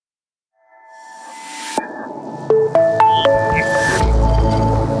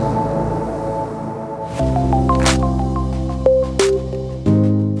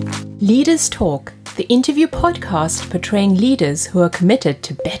Leaders Talk, the interview podcast portraying leaders who are committed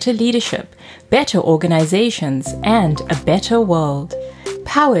to better leadership, better organizations, and a better world.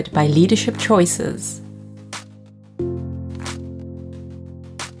 Powered by Leadership Choices.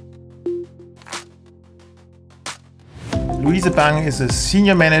 Louise Bang is a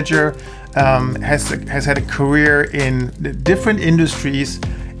senior manager, has had a career in different industries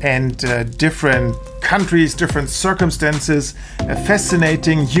and different countries, different circumstances, a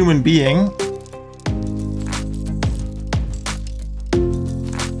fascinating human being.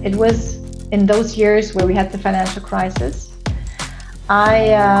 It was in those years where we had the financial crisis.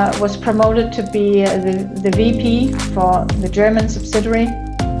 I was promoted to be the VP for the German subsidiary,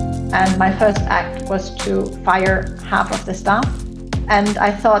 and my first act was to fire half of the staff. And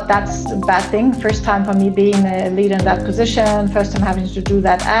I thought that's a bad thing. First time for me being a leader in that position, first time having to do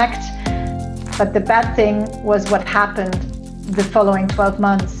that act. But the bad thing was what happened the following 12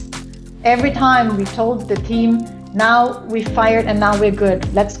 months. Every time we told the team, now we fired and now we're good,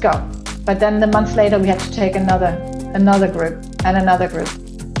 let's go. But then the months later we had to take another group and another group.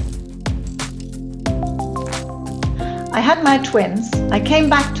 I had my twins. I came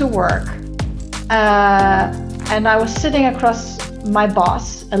back to work and I was sitting across my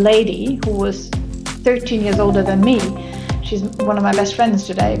boss, a lady who was 13 years older than me. She's one of my best friends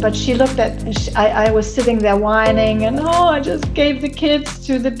today, but she looked at, I was sitting there whining and, I just gave the kids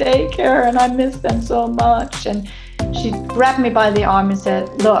to the daycare and I miss them so much. And she grabbed me by the arm and said,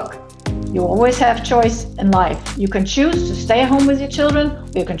 look, you always have choice in life. You can choose to stay home with your children,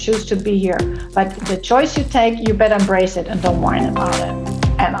 or you can choose to be here. But the choice you take, you better embrace it and don't whine about it.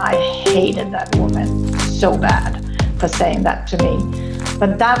 And I hated that woman so bad for saying that to me.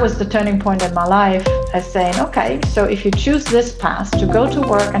 But that was the turning point in my life as saying, okay, so if you choose this path to go to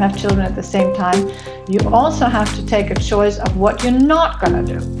work and have children at the same time, you also have to take a choice of what you're not going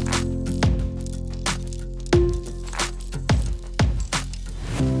to do.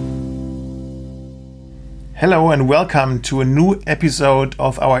 Hello and welcome to a new episode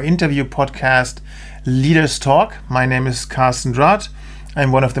of our interview podcast, Leaders Talk. My name is Carsten Draht.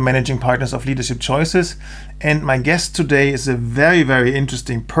 I'm one of the managing partners of Leadership Choices. And my guest today is a very, very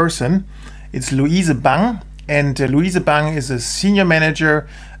interesting person. It's Louise Bang. And Louise Bang is a senior manager,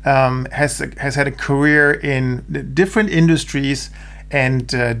 has had a career in different industries and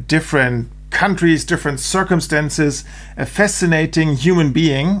different countries, different circumstances, a fascinating human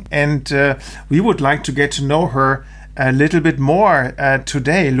being. And we would like to get to know her a little bit more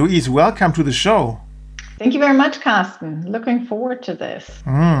today. Louise, welcome to the show. Thank you very much, Carsten. Looking forward to this.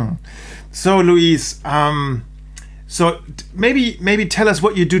 So, Louise, maybe tell us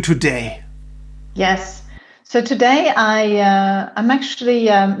what you do today. Yes. So today I'm actually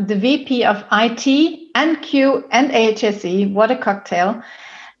the VP of IT and Q and AHSE. What a cocktail!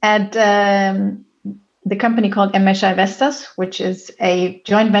 At the company called MHI Vestas, which is a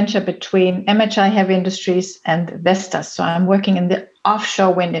joint venture between MHI Heavy Industries and Vestas. So I'm working in the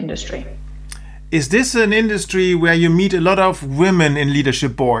offshore wind industry. Is this an industry where you meet a lot of women in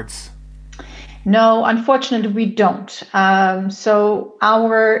leadership boards? No, unfortunately, we don't. So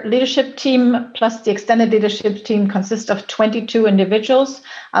our leadership team plus the extended leadership team consists of 22 individuals,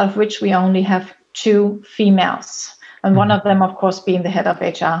 out of which we only have 2 females. And one of them, of course, being the head of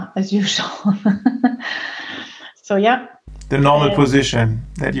HR, as usual. So, yeah. The normal position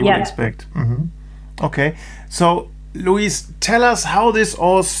that you would expect. Mm-hmm. Okay. So, Louise, tell us how this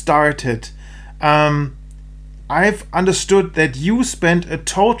all started. I've understood that you spent a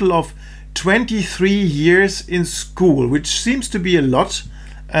total of 23 years in school, which seems to be a lot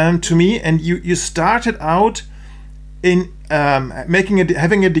to me. And you started out in having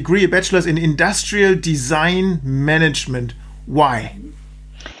a degree, a bachelor's in industrial design management. Why?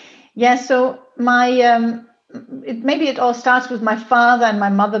 Yeah, so maybe it all starts with my father and my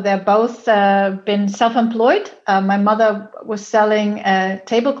mother. They're both been self-employed. My mother was selling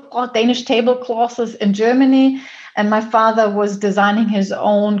Danish tablecloths in Germany, and my father was designing his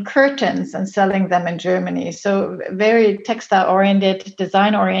own curtains and selling them in Germany. So very textile-oriented,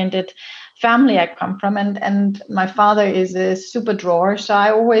 design-oriented family I come from, and my father is a super drawer, so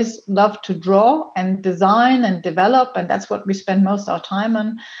I always love to draw and design and develop, and that's what we spend most of our time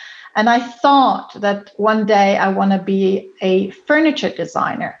on. And I thought that one day I want to be a furniture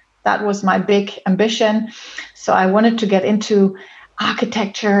designer. That was my big ambition. So I wanted to get into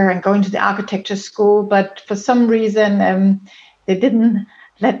architecture and go into the architecture school, but for some reason they didn't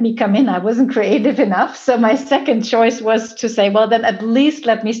let me come in. I wasn't creative enough. So my second choice was to say, well, then at least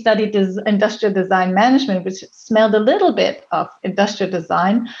let me study industrial design management, which smelled a little bit of industrial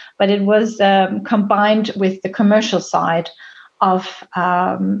design, but it was combined with the commercial side of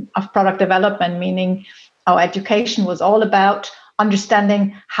product development, meaning our education was all about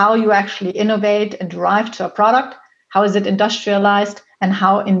understanding how you actually innovate and drive to a product, how is it industrialized, and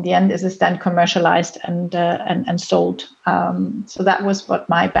how in the end is it then commercialized and sold. So that was what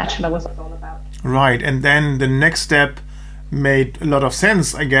my bachelor was all about. Right, and then the next step made a lot of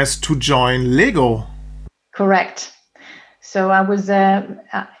sense, I guess, to join Lego. Correct. So I was,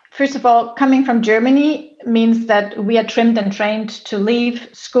 first of all, coming from Germany means that we are trimmed and trained to leave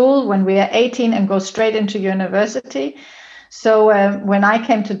school when we are 18 and go straight into university. So when I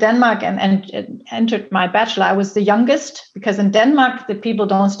came to Denmark and entered my bachelor, I was the youngest, because in Denmark, the people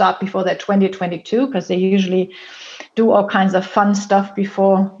don't start before they're 20, 22, because they usually do all kinds of fun stuff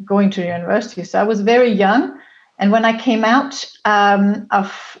before going to university. So I was very young. And when I came out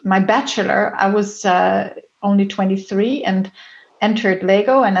of my bachelor, I was only 23 and entered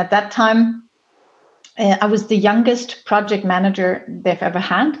Lego. And at that time, I was the youngest project manager they've ever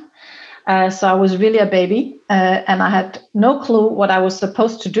had. So I was really a baby, and I had no clue what I was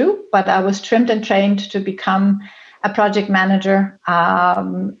supposed to do, but I was trimmed and trained to become a project manager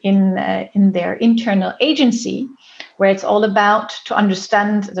in their internal agency, where it's all about to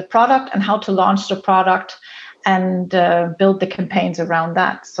understand the product and how to launch the product and build the campaigns around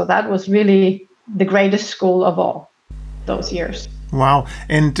that. So that was really the greatest school of all those years. Wow.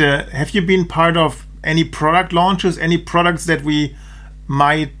 And have you been part of any product launches, any products that we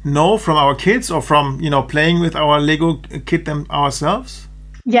might know from our kids or from, playing with our Lego kit them ourselves?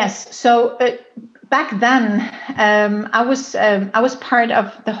 Yes. So back then, I was part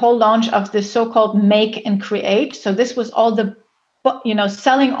of the whole launch of the so-called Make and Create. So this was all the,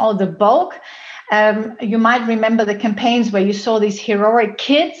 selling all the bulk. You might remember the campaigns where you saw these heroic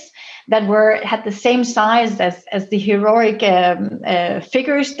kids that had the same size as the heroic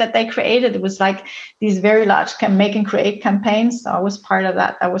figures that they created. It was like these very large Make and Create campaigns. So I was part of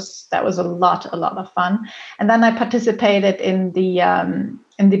that. That was a lot of fun. And then I participated in the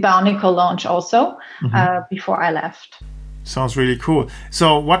Bionicle launch also before I left. Sounds really cool.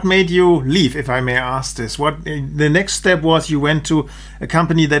 So what made you leave, if I may ask this? What the next step was? You went to a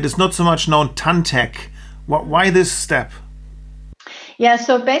company that is not so much known, Tantec. Why this step? Yeah,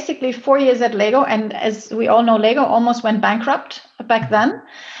 so basically 4 years at Lego, and as we all know, Lego almost went bankrupt back then.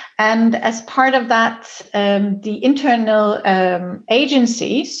 And as part of that, the internal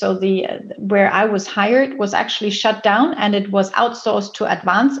agency, so where I was hired, was actually shut down, and it was outsourced to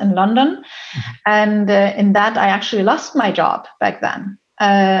Advance in London. And in that, I actually lost my job back then.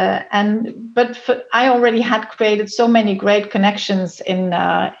 I already had created so many great connections in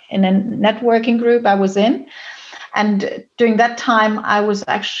a networking group I was in. And during that time, I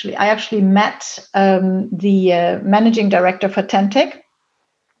actually met the managing director for Tantec,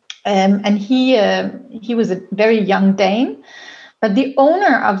 and he was a very young Dane, but the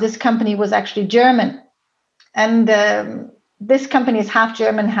owner of this company was actually German, and this company is half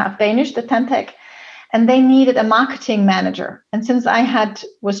German, half Danish, the Tantec, and they needed a marketing manager. And since I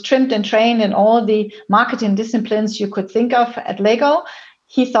was trimmed and trained in all the marketing disciplines you could think of at Lego,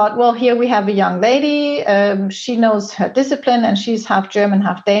 he thought, well, here we have a young lady. She knows her discipline, and she's half German,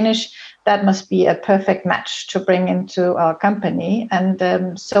 half Danish. That must be a perfect match to bring into our company.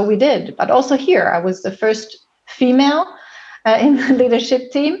 And so we did. But also here, I was the first female in the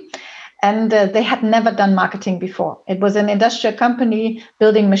leadership team. And they had never done marketing before. It was an industrial company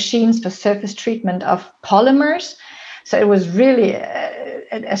building machines for surface treatment of polymers. So it was really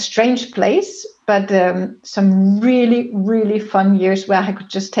a strange place, but some really, really fun years where I could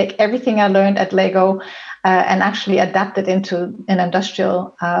just take everything I learned at Lego and actually adapt it into the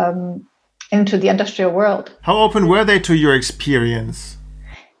industrial world. How open were they to your experience?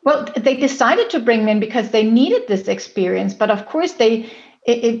 Well, they decided to bring me in because they needed this experience, but of course they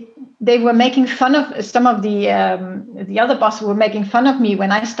were making fun of some of the other bosses were making fun of me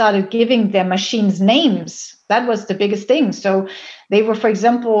when I started giving their machines names. That was the biggest thing. So they were, for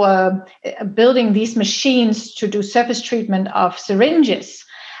example, building these machines to do surface treatment of syringes.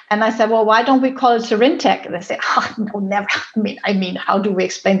 And I said, well, why don't we call it Syrintec? And they said, oh, no, never. I mean, how do we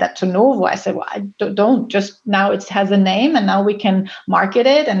explain that to Novo? I said, well, I don't. Just now it has a name, and now we can market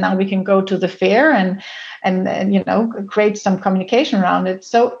it, and now we can go to the fair and create some communication around it.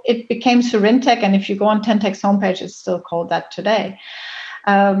 So it became Syrintec, and if you go on Tantec's homepage, it's still called that today.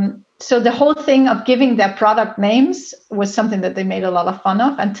 So the whole thing of giving their product names was something that they made a lot of fun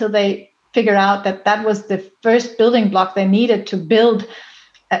of until they figured out that was the first building block they needed to build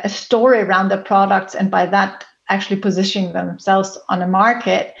a story around the products, and by that actually positioning themselves on a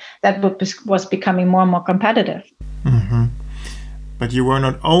market that was becoming more and more competitive. Mm-hmm. But you were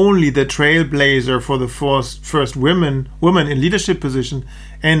not only the trailblazer for the first woman in leadership position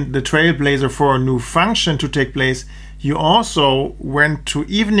and the trailblazer for a new function to take place. You also went to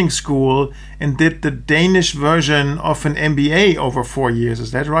evening school and did the Danish version of an MBA over 4 years.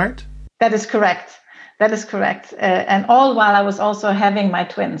 Is that right? That is correct. And all while I was also having my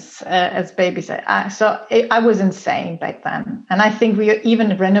twins as babies. So I was insane back then. And I think we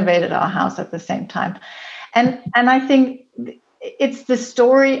even renovated our house at the same time. And I think it's the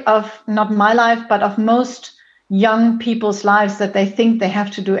story of not my life, but of most young people's lives, that they think they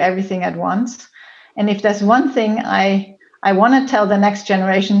have to do everything at once. And if there's one thing I want to tell the next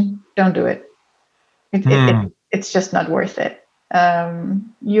generation, don't do it. It's just not worth it.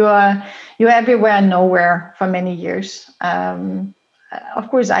 You're everywhere and nowhere for many years. Of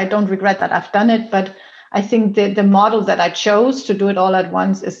course, I don't regret that I've done it, but I think the model that I chose to do it all at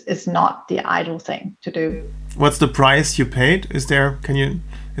once is not the ideal thing to do. What's the price you paid? Is there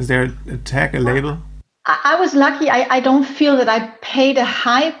a tag, a label? I was lucky. I don't feel that I paid a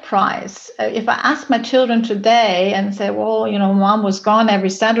high price. If I ask my children today and say, well, mom was gone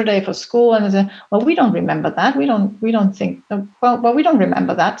every Saturday for school, and they say, well, we don't remember that. We don't think, well, we don't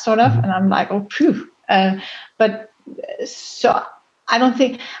remember that, sort of. And I'm like, oh, phew. But so I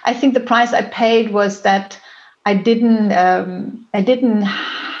think the price I paid was that I didn't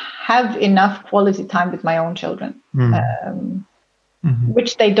have enough quality time with my own children,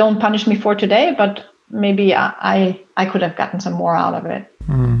 which they don't punish me for today, but maybe I could have gotten some more out of it.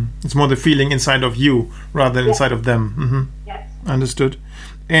 It's more the feeling inside of you rather than inside of them. Mm-hmm. Yes. Understood.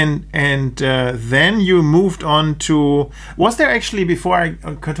 And then you moved on to, was there actually, before I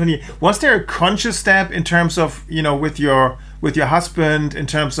continue, was there a conscious step in terms of, with your husband, in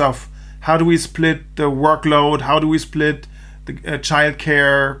terms of how do we split the workload? How do we split the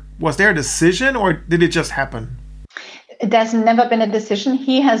childcare? Was there a decision, or did it just happen? There's never been a decision.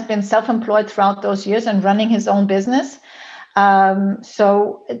 He has been self-employed throughout those years and running his own business.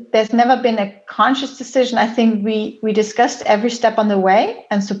 So there's never been a conscious decision. I think we discussed every step on the way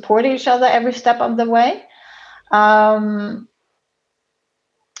and support each other every step of the way.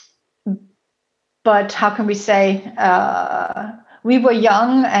 But how can we say, we were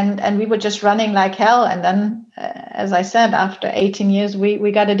young and we were just running like hell. And then, as I said, after 18 years,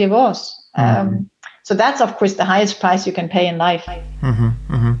 we got a divorce. So that's, of course, the highest price you can pay in life.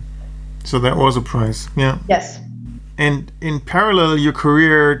 So that was a price. Yeah. Yes. And in parallel, your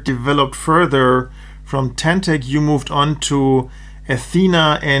career developed further. From Tantec, you moved on to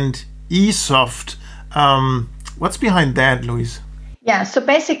Athena and eSoft. What's behind that, Louise? Yeah, so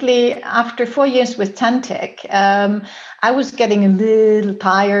basically, after 4 years with Tantec, I was getting a little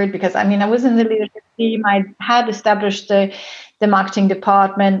tired because, I was in the leadership team. I had established the marketing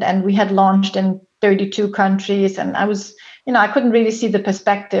department, and we had launched in 32 countries, and I was, I couldn't really see the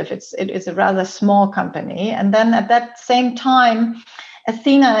perspective. It is a rather small company. And then at that same time,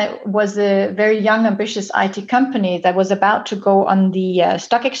 Athena was a very young, ambitious IT company that was about to go on the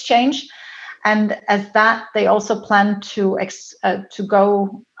stock exchange. And as that, they also planned to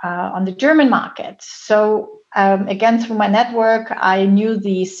go on the German market. So again, through my network, I knew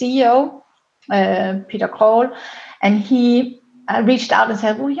the CEO, Peter Kroll, and he reached out and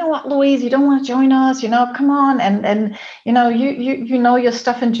said, well, you know what, Louise, you don't want to join us, come on. And you know your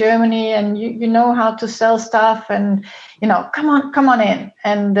stuff in Germany, and you know how to sell stuff, and, come on in.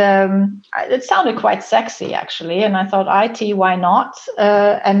 And it sounded quite sexy, actually. And I thought, IT, why not?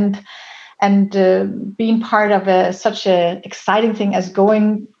 And being part of such a exciting thing as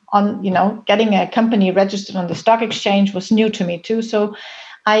going on, getting a company registered on the stock exchange was new to me too. So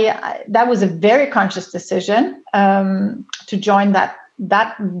that was a very conscious decision to join that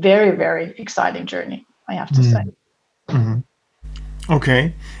very, very exciting journey, I have to say.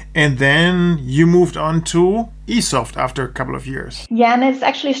 Okay. And then you moved on to eSoft after a couple of years. Yeah, and it's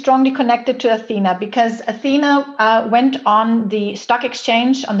actually strongly connected to Athena, because Athena went on the stock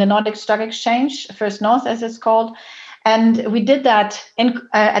exchange, on the Nordic Stock Exchange, First North as it's called. And we did that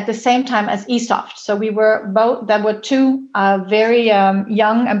at the same time as eSoft. So we were both, there were two very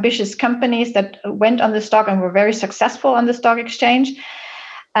young, ambitious companies that went on the stock and were very successful on the stock exchange.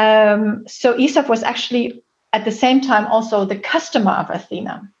 So eSoft was actually at the same time also the customer of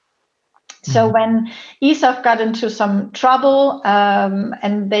Athena. So when eSoft got into some trouble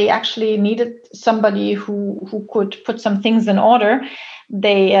and they actually needed somebody who could put some things in order,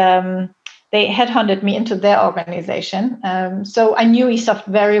 they headhunted me into their organization. So I knew eSoft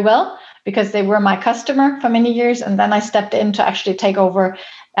very well because they were my customer for many years. And then I stepped in to actually take over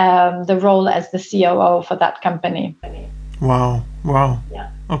the role as the COO for that company. Wow. Yeah.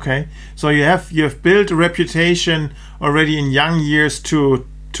 Okay. So you have built a reputation already in young years to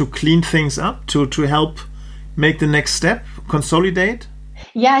clean things up, to help make the next step, consolidate?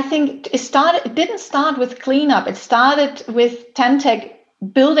 Yeah, I think it didn't start with cleanup. It started with Tentec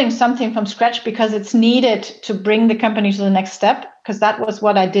building something from scratch because it's needed to bring the company to the next step, because that was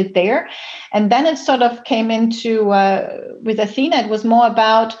what I did there. And then it sort of came into, with Athena, it was more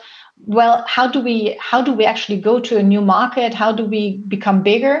about, well, how do we actually go to a new market? How do we become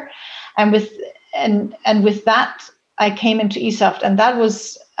bigger? And with that, I came into eSoft, and that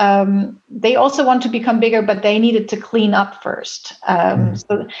was, they also want to become bigger, but they needed to clean up first.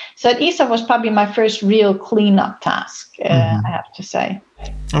 So at eSoft was probably my first real cleanup task, I have to say.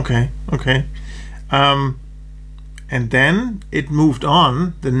 Okay. And then it moved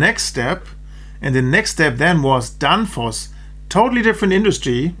on, the next step, and the next step then was Danfoss. Totally different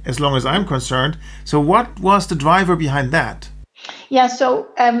industry, as long as I'm concerned. So what was the driver behind that? Yeah, so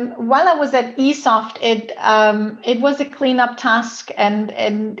while I was at eSoft, it was a cleanup task,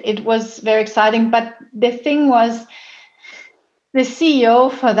 and it was very exciting. But the thing was, the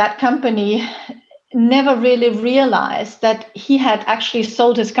CEO for that company never really realized that he had actually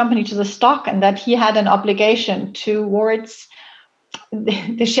sold his company to the stock, and that he had an obligation towards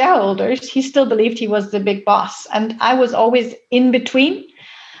the shareholders. He still believed he was the big boss, and I was always in between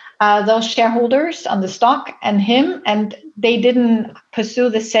those shareholders on the stock and him, and they didn't pursue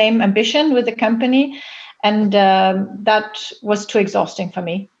the same ambition with the company, and that was too exhausting for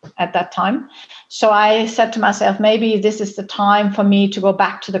me at that time. So I said to myself, maybe this is the time for me to go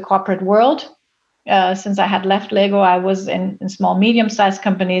back to the corporate world. Since I had left Lego, I was in small, medium-sized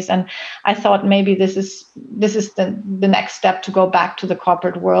companies, and I thought maybe this is the next step, to go back to the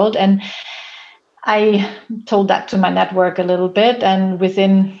corporate world. And I told that to my network a little bit, and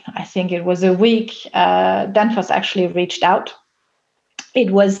within, I think it was a week, Danfoss actually reached out.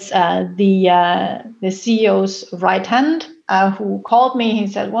 It was the CEO's right hand who called me. He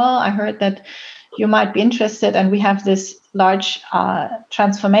said, well, I heard that you might be interested, and we have this large BI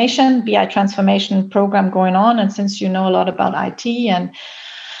transformation program going on. And since you know a lot about IT and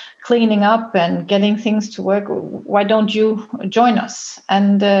cleaning up and getting things to work, why don't you join us?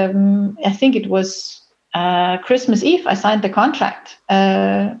 And I think it was Christmas Eve, I signed the contract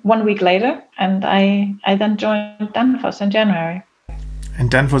 1 week later, and I then joined Danfoss in January. And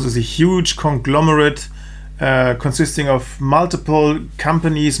Danfoss is a huge conglomerate consisting of multiple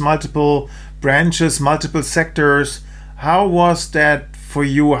companies, multiple branches, multiple sectors. How was that for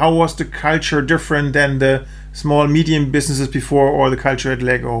you? How was the culture different than the small, medium businesses before, or the culture at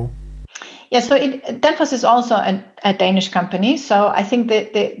Lego? Yeah, so Danfoss is also a Danish company. So I think the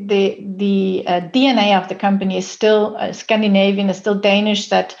DNA of the company is still Scandinavian, is still Danish.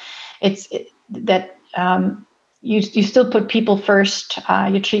 That you still put people first.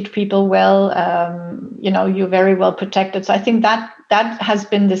 You treat people well. You're very well protected. So I think that has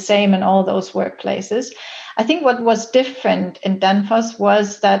been the same in all those workplaces. I think what was different in Danfoss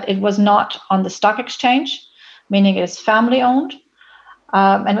was that it was not on the stock exchange, meaning it is family owned.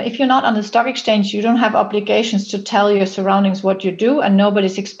 And if you're not on the stock exchange, you don't have obligations to tell your surroundings what you do, and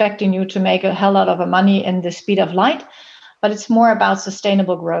nobody's expecting you to make a hell lot of money in the speed of light, but it's more about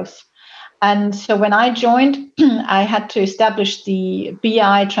sustainable growth. And so when I joined, I had to establish the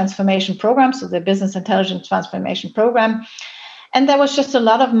BI transformation program, so the business intelligence transformation program. And there was just a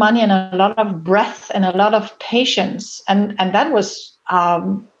lot of money and a lot of breadth and a lot of patience. And that was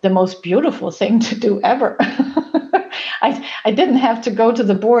the most beautiful thing to do ever. I didn't have to go to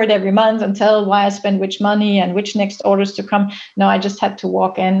the board every month and tell why I spend which money and which next orders to come. No, I just had to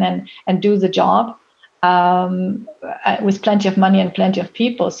walk in and do the job with plenty of money and plenty of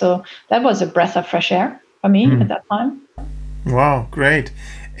people. So that was a breath of fresh air for me at that time. Wow, great.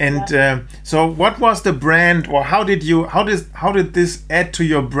 And so what was the brand, or how did this add to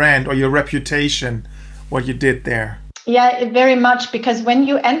your brand or your reputation, what you did there? Yeah, very much, because when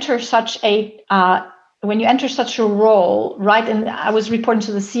you enter such a role, right in, I was reporting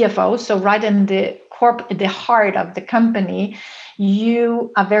to the CFO, so right in the heart of the company,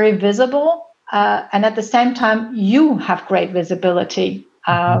 you are very visible, and at the same time, you have great visibility,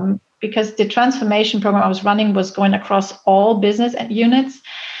 because the transformation program I was running was going across all business units,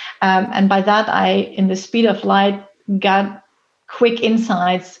 and by that, in the speed of light, got quick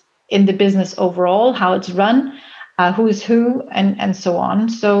insights in the business overall, how it's run, who is who, and so on.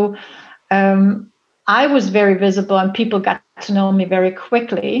 So I was very visible, and people got to know me very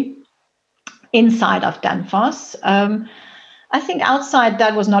quickly inside of Danfoss. I think outside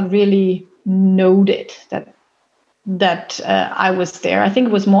that was not really noted, that I was there. I think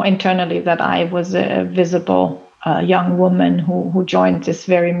it was more internally that I was a visible young woman who joined this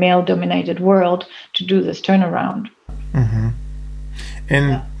very male-dominated world to do this turnaround. Mm-hmm.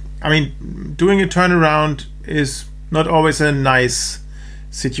 And I mean, doing a turnaround is not always a nice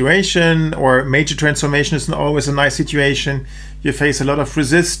situation, or major transformation is not always a nice situation. You face a lot of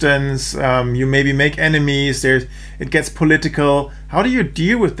resistance. You maybe make enemies. It gets political. How do you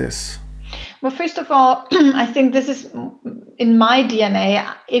deal with this? Well, first of all, I think this is in my DNA.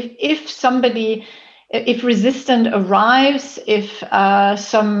 If resistance arrives, if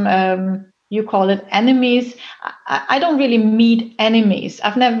you call it enemies, I don't really meet enemies.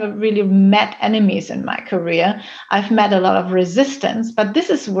 I've never really met enemies in my career. I've met a lot of resistance, but this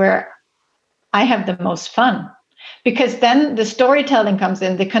is where I have the most fun. Because then the storytelling comes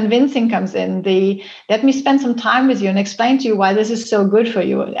in, the convincing comes in, let me spend some time with you and explain to you why this is so good for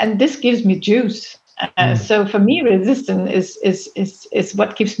you. And this gives me juice. So for me, resistance is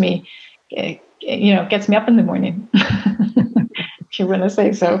what keeps me, gets me up in the morning, if you want to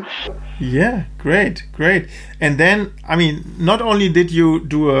say so. Yeah, great. And then, I mean, not only did you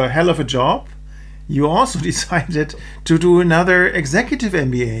do a hell of a job, you also decided to do another executive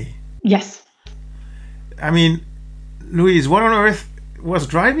MBA. Yes. I mean, Louise, what on earth was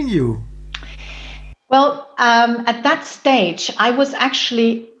driving you? Well, at that stage, I was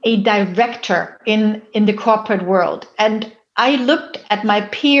actually a director in the corporate world. And I looked at my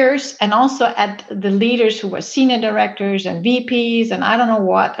peers and also at the leaders who were senior directors and VPs and I don't know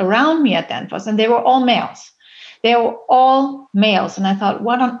what around me at Danfoss, and they were all males. And I thought,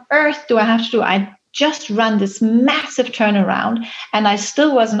 what on earth do I have to do? I just run this massive turnaround and I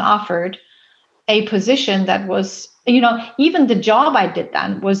still wasn't offered a position that was, even the job I did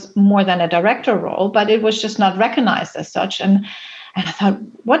then was more than a director role, but it was just not recognized as such. And I thought,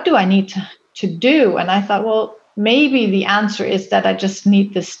 what do I need to do? And I thought, well, maybe the answer is that I just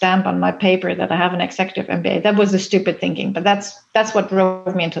need this stamp on my paper that I have an executive MBA. That was a stupid thinking, but that's what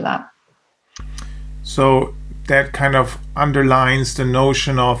drove me into that. So that kind of underlines the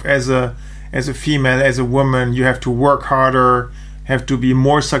notion of as a female, as a woman, you have to work harder, have to be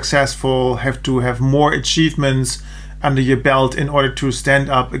more successful, have to have more achievements under your belt in order to stand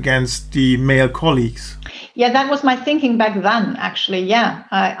up against the male colleagues. Yeah, that was my thinking back then, actually. Yeah,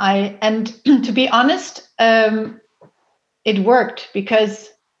 and to be honest, it worked because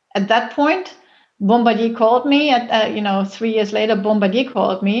at that point, Bombardier called me. 3 years later, Bombardier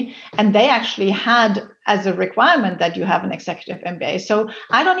called me, and they actually had as a requirement that you have an executive MBA. So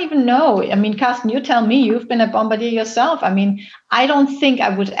I don't even know. I mean, Carsten, you tell me, you've been at Bombardier yourself. I mean, I don't think I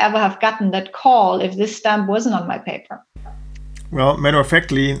would ever have gotten that call if this stamp wasn't on my paper. Well, matter of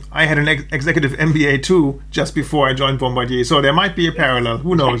factly, I had an executive MBA too, just before I joined Bombardier. So there might be a parallel.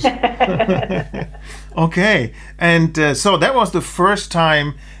 Who knows? Okay. And so that was the first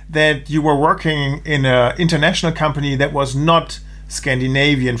time that you were working in an international company that was not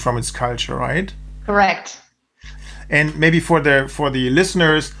Scandinavian from its culture, right? Correct. And maybe for the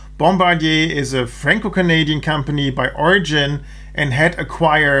listeners, Bombardier is a Franco-Canadian company by origin and had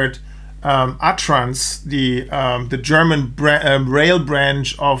acquired Atrans, the German rail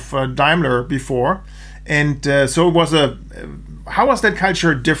branch of Daimler before. And so it was how was that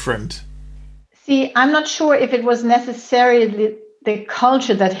culture different? See, I'm not sure if it was necessarily the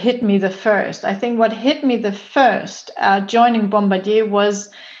culture that hit me the first. I think what hit me the first joining Bombardier was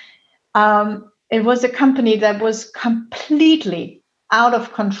it was a company that was completely out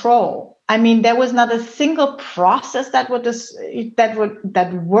of control. I mean, there was not a single process that worked.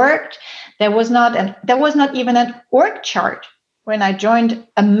 There was not even an org chart when I joined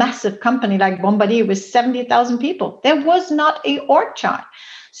a massive company like Bombardier with 70,000 people. There was not a org chart.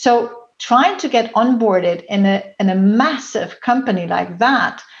 So trying to get onboarded in a massive company like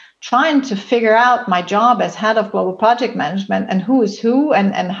that, trying to figure out my job as head of global project management and who is who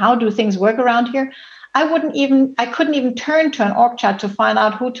and how do things work around here, I couldn't even turn to an org chart to find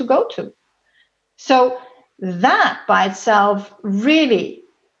out who to go to. So that by itself really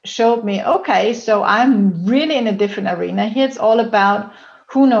showed me, okay, so I'm really in a different arena. Here it's all about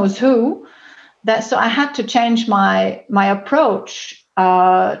who knows who. So I had to change my approach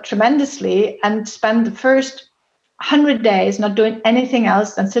tremendously and spend the first 100 days not doing anything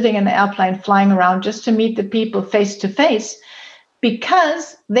else than sitting in an airplane flying around just to meet the people face to face,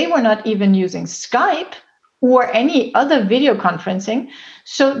 because they were not even using Skype or any other video conferencing.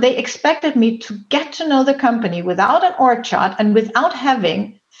 So they expected me to get to know the company without an org chart and without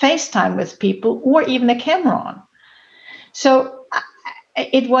having FaceTime with people or even a camera on. So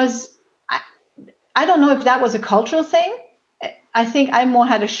it was, I don't know if that was a cultural thing. I think I more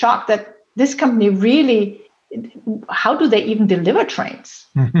had a shock that this company really how do they even deliver trains?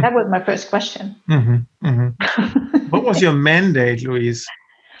 That was my first question. What was your mandate, Louise?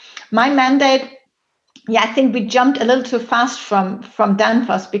 My mandate, I think we jumped a little too fast from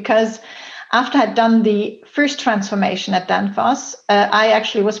Danfoss, because after I had done the first transformation at Danfoss, I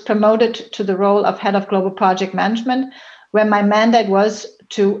actually was promoted to the role of head of global project management, where my mandate was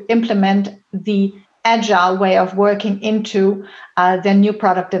to implement the agile way of working into their new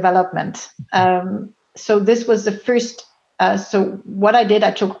product development. So this was the first. So what I did,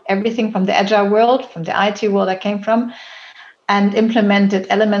 I took everything from the agile world, from the IT world I came from, and implemented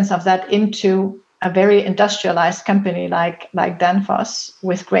elements of that into a very industrialized company like Danfoss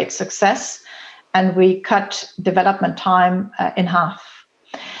with great success. And we cut development time in half.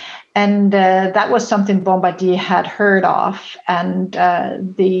 And that was something Bombardier had heard of. And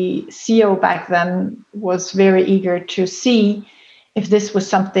the CEO back then was very eager to see if this was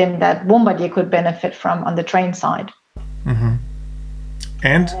something that Bombardier could benefit from on the train side.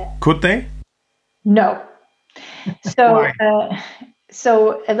 And could they? No. So,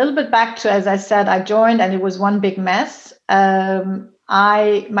 so a little bit back to, as I said, I joined and it was one big mess.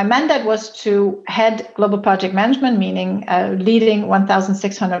 My mandate was to head global project management, meaning leading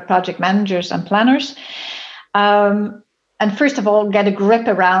 1,600 project managers and planners. And first of all, get a grip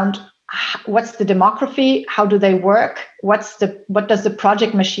around what's the demography, how do they work, what does the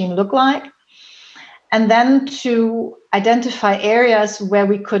project machine look like, and then to identify areas where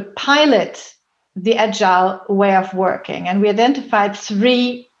we could pilot the agile way of working. And we identified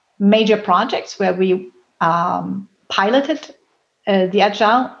 3 major projects where we piloted the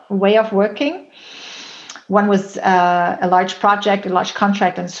agile way of working. One was a large project, a large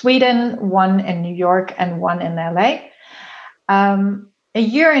contract in Sweden, one in New York, and one in LA. A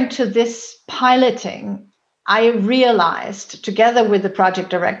year into this piloting, I realized, together with the project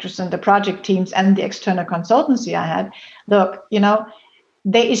directors and the project teams and the external consultancy I had, look,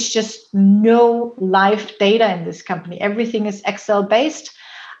 there is just no live data in this company. Everything is Excel based.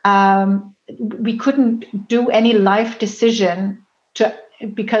 We couldn't do any live decision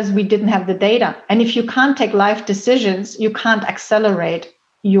because we didn't have the data. And if you can't take live decisions, you can't accelerate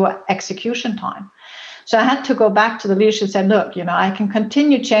your execution time. So I had to go back to the leadership and say, look, I can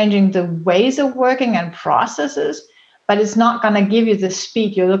continue changing the ways of working and processes, but it's not going to give you the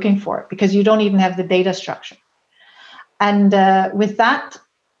speed you're looking for because you don't even have the data structure. And with that,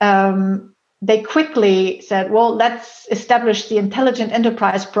 they quickly said, well, let's establish the Intelligent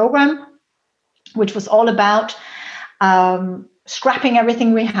Enterprise Program, which was all about scrapping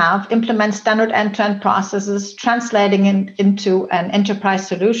everything we have, implement standard end-to-end processes, translating it into an enterprise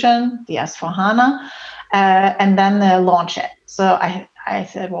solution, the S4HANA, and then launch it. So I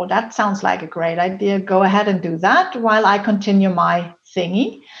said, well, that sounds like a great idea. Go ahead and do that while I continue my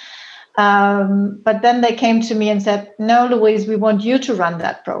thingy. But then they came to me and said, no, Louise, we want you to run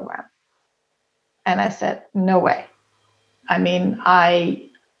that program. And I said, no way. I mean, I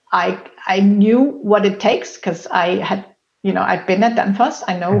knew what it takes because I had, I've been at Danfoss.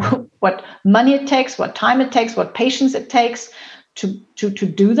 I know what money it takes, what time it takes, what patience it takes to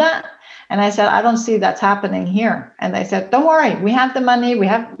do that. And I said, I don't see that's happening here. And they said, don't worry, we have the money. We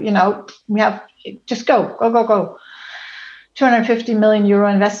have, just go. 250 million euro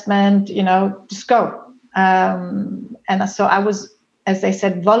investment, just go. And so I was, as they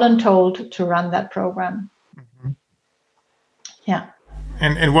said, voluntold to run that program. Yeah.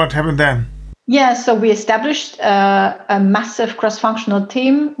 And what happened then? Yeah, so we established a massive cross-functional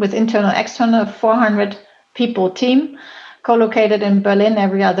team with internal and external, 400 people team, co-located in Berlin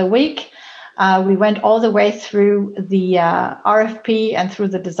every other week. We went all the way through the RFP and through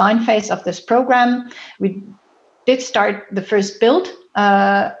the design phase of this program. We did start the first build,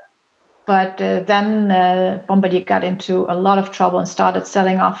 but then Bombardier got into a lot of trouble and started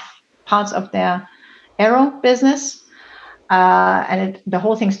selling off parts of their aero business. And the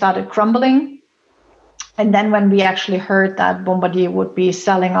whole thing started crumbling. And then when we actually heard that Bombardier would be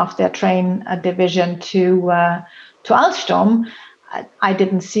selling off their train division to Alstom, I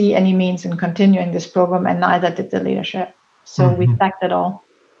didn't see any means in continuing this program, and neither did the leadership. So we sacked it all.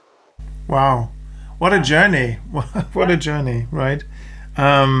 Wow. What a journey. What a journey, right?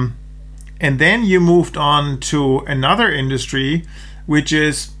 And then you moved on to another industry, which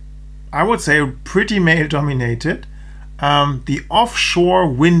is, I would say, pretty male-dominated, the offshore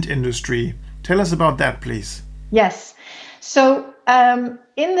wind industry. Tell us about that, please. Yes. So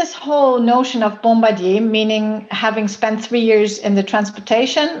in this whole notion of Bombardier, meaning having spent 3 years in the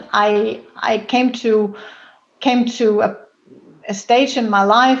transportation, I came to a stage in my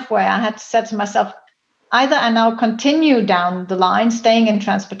life where I had to say to myself, either I now continue down the line, staying in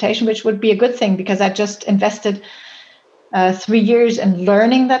transportation, which would be a good thing because I just invested 3 years in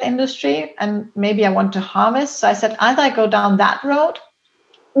learning that industry, and maybe I want to harvest. So I said, either I go down that road,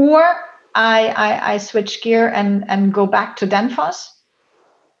 or I switch gear and go back to Danfoss.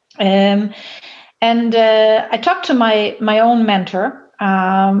 And I talked to my own mentor,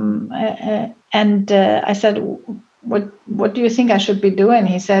 and I said, what do you think I should be doing?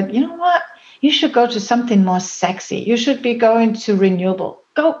 He said, you know what? You should go to something more sexy. You should be going to renewable.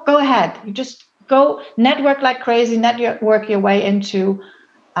 Go ahead. You just go network like crazy, network your way into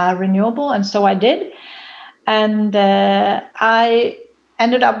renewable. And so I did. And I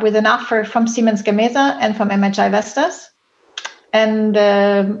ended up with an offer from Siemens Gamesa and from MHI Vestas. And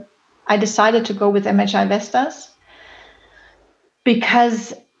I decided to go with MHI Vestas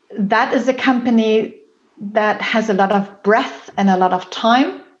because that is a company that has a lot of breadth and a lot of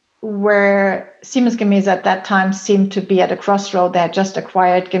time, where Siemens Gamesa at that time seemed to be at a crossroad. They had just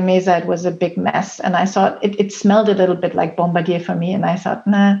acquired Gamesa. It was a big mess. And I thought it smelled a little bit like Bombardier for me. And I thought,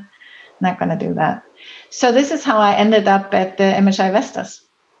 nah, not going to do that. So this is how I ended up at the MHI Vestas.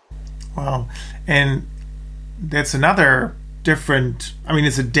 Wow. And that's another different, I mean,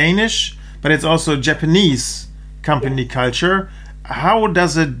 it's a Danish, but it's also Japanese company culture. How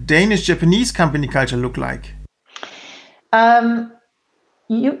does a Danish-Japanese company culture look like?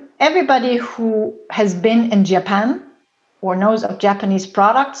 Everybody who has been in Japan or knows of Japanese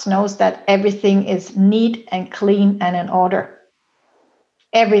products knows that everything is neat and clean and in order.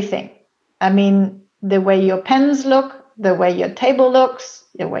 Everything. I mean, the way your pens look, the way your table looks,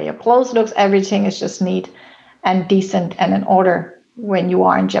 the way your clothes looks, everything is just neat and decent and in order when you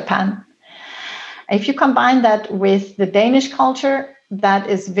are in Japan. If you combine that with the Danish culture, that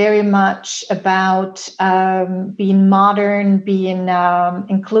is very much about being modern, being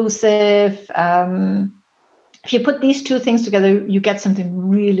inclusive. If you put these two things together, you get something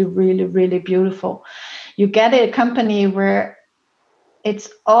really, really, really beautiful. You get a company where it's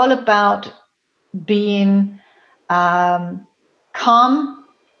all about being calm,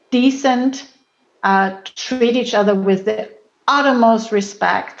 decent, treat each other with the uttermost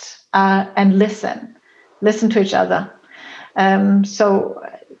respect, and listen to each other. So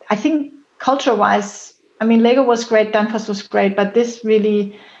I think culture-wise, I mean, Lego was great, Danfoss was great, but this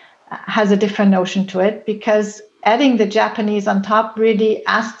really has a different notion to it, because adding the Japanese on top really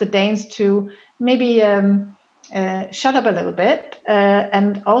asked the Danes to maybe shut up a little bit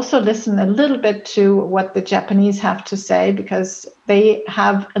and also listen a little bit to what the Japanese have to say, because they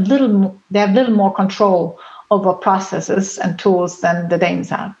have a little more control over processes and tools than the Danes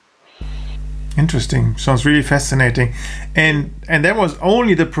have. Interesting. Sounds really fascinating. And that was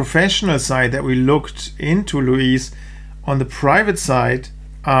only the professional side that we looked into, Louise. On the private side,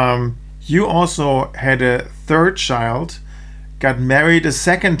 you also had a third child, got married a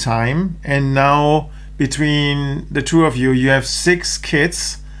second time, and now between the two of you, you have 6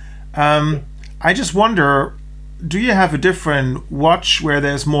 kids. I just wonder, do you have a different watch where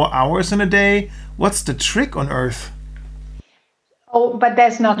there's more hours in a day? What's the trick on earth? Oh, but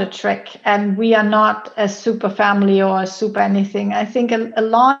there's not a trick. And we are not a super family or a super anything. I think a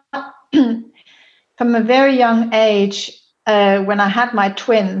lot from a very young age, when I had my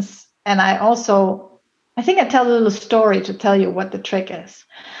twins, and I think I tell a little story to tell you what the trick is.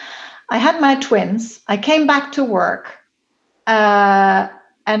 I had my twins. I came back to work, and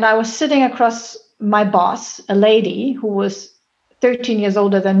I was sitting across my boss, a lady who was 13 years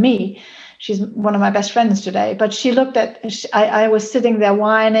older than me. She's one of my best friends today, but she looked at, I was sitting there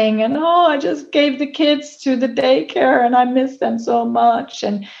whining and, I just gave the kids to the daycare and I miss them so much.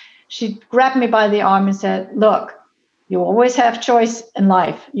 And she grabbed me by the arm and said, look, you always have choice in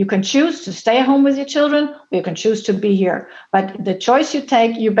life. You can choose to stay home with your children, or you can choose to be here. But the choice you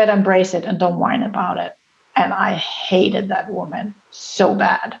take, you better embrace it and don't whine about it. And I hated that woman so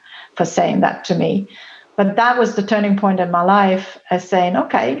bad for saying that to me. But that was the turning point in my life, as saying,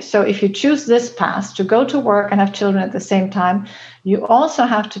 okay, so if you choose this path to go to work and have children at the same time, you also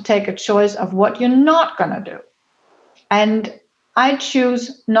have to take a choice of what you're not going to do. And I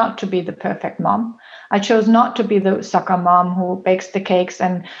choose not to be the perfect mom. I chose not to be the soccer mom who bakes the cakes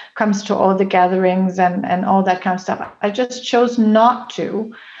and comes to all the gatherings and all that kind of stuff. I just chose not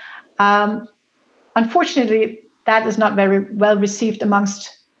to. Unfortunately, that is not very well received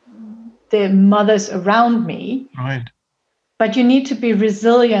amongst the mothers around me. Right. But you need to be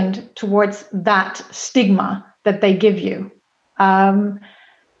resilient towards that stigma that they give you.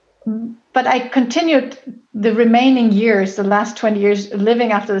 but I continued the remaining years, the last 20 years,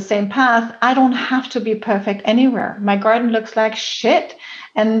 living after the same path. I don't have to be perfect anywhere. My garden looks like shit.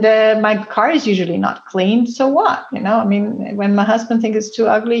 And my car is usually not clean. So what? I mean, when my husband thinks it's too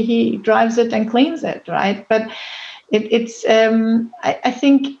ugly, he drives it and cleans it, right? But I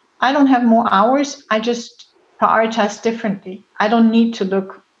think I don't have more hours. I just prioritize differently. I don't need to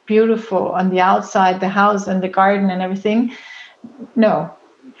look beautiful on the outside, the house and the garden and everything. No,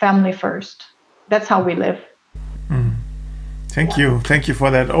 family first. That's how we live. Thank you for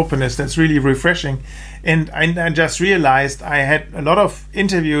that openness. That's really refreshing. And I just realized I had a lot of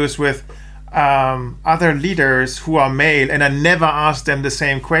interviews with other leaders who are male, and I never asked them the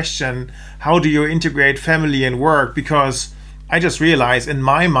same question: how do you integrate family and work? Because I just realized in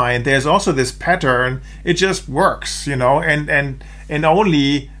my mind there's also this pattern. It just works, and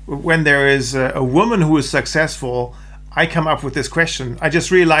only when there is a woman who is successful, I come up with this question. I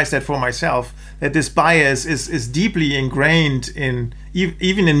just realized that for myself, that this bias is deeply ingrained in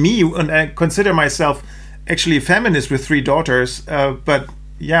even in me, and I consider myself actually a feminist with 3 daughters. But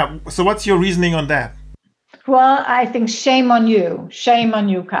yeah, so what's your reasoning on that? Well, I think shame on you,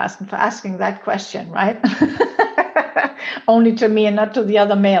 Carsten, for asking that question, right? Only to me and not to the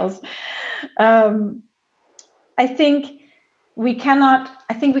other males. I think we cannot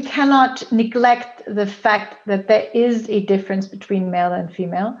neglect the fact that there is a difference between male and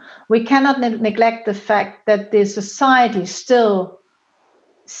female. We cannot neglect the fact that the society still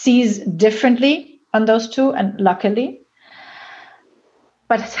sees differently on those two, and luckily.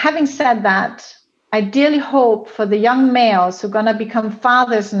 But having said that, I dearly hope for the young males who are going to become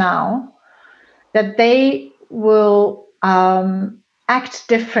fathers now, that they will act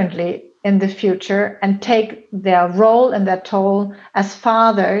differently in the future and take their role and their toll as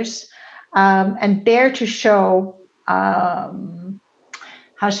fathers, and dare to show,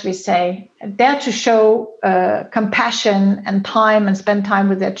 dare to show compassion and time and spend time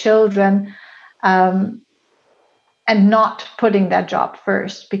with their children, and not putting their job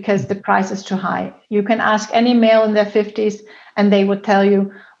first because the price is too high. You can ask any male in their 50s and they would tell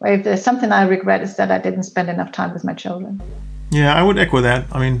you, well, if there's something I regret, is that I didn't spend enough time with my children. Yeah, I would echo that.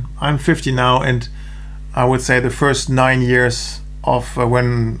 I mean, I'm 50 now, and I would say the first 9 years of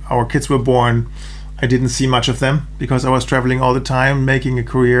when our kids were born, I didn't see much of them because I was traveling all the time, making a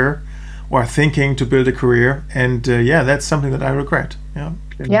career or thinking to build a career. And that's something that I regret. Yeah.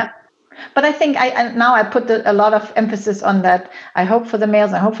 Yeah. But I think I put a lot of emphasis on that. I hope for the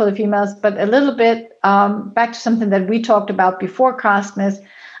males, I hope for the females, but a little bit back to something that we talked about before, Carsten, is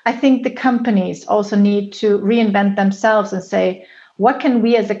I think the companies also need to reinvent themselves and say, what can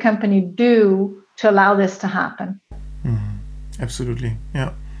we as a company do to allow this to happen? Mm-hmm. Absolutely.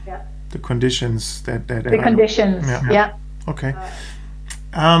 Yeah. The conditions that the conditions. Yeah. Okay.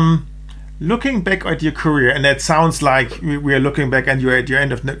 Looking back at your career, and that sounds like we are looking back and you're at your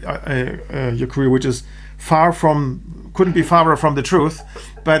end of your career, which is couldn't be farther from the truth.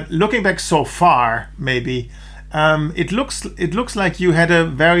 But looking back so far, maybe it looks like you had a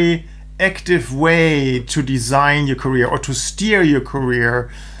very active way to design your career or to steer your career.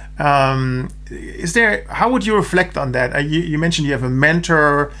 How would you reflect on that? You mentioned you have a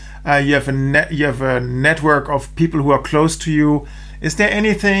mentor, you have a network of people who are close to you. Is there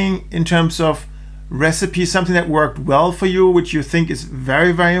anything in terms of recipe, something that worked well for you, which you think is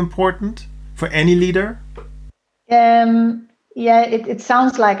very, very important for any leader? It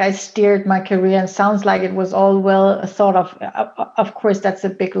sounds like I steered my career and sounds like it was all well thought of. Of course, that's a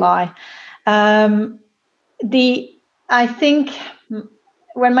big lie. I think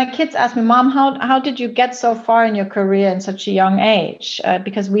when my kids ask me, Mom, how did you get so far in your career in such a young age?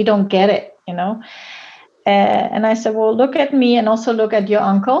 Because we don't get it, And I said, well, look at me and also look at your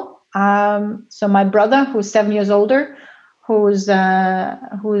uncle. So my brother, who's 7 years older, who is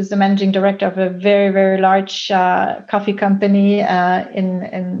the managing director of a very, very large coffee company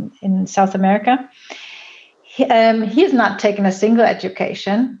in South America. He has not taken a single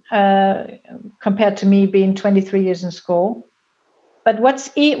education compared to me being 23 years in school. But what's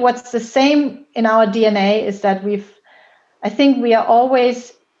the same in our DNA is that I think we are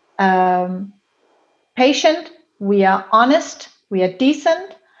always patient, we are honest, we are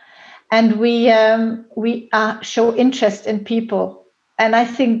decent, and we show interest in people. And I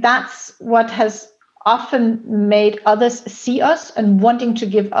think that's what has often made others see us and wanting to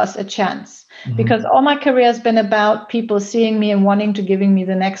give us a chance. Mm-hmm. Because all my career has been about people seeing me and wanting to giving me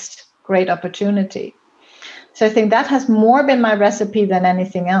the next great opportunity. So I think that has more been my recipe than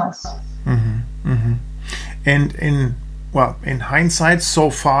anything else. Mm-hmm. Mm-hmm. And in hindsight, so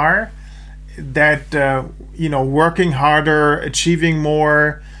far, that working harder, achieving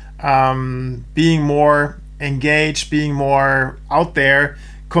more, being more engaged, being more out there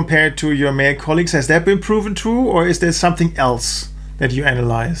compared to your male colleagues. Has that been proven true, or is there something else that you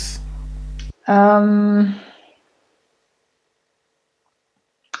analyze?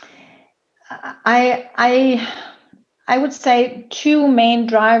 I would say two main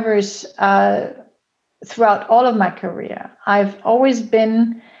drivers throughout all of my career. I've always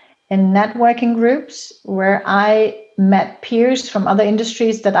been in networking groups where I met peers from other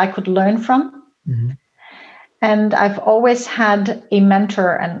industries that I could learn from. Mm-hmm. And I've always had a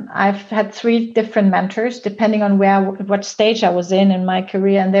mentor, and I've had 3 different mentors depending on what stage I was in my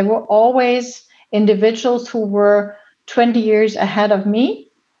career. And they were always individuals who were 20 years ahead of me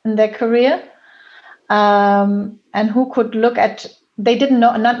in their career, and who could look at, they didn't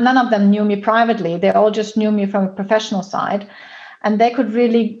know, none of them knew me privately. They all just knew me from a professional side. And they could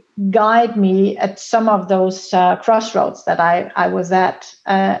really guide me at some of those crossroads that I was at.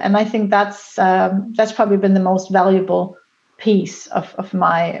 And I think that's probably been the most valuable piece of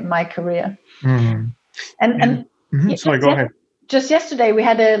my career. Mm-hmm. And sorry, go ahead. Just yesterday, we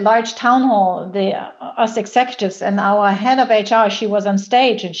had a large town hall, us executives, and our head of HR, she was on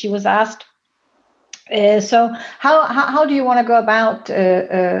stage and she was asked, so how do you want to go about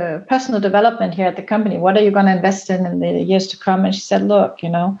personal development here at the company? What are you going to invest in the years to come? And she said, look,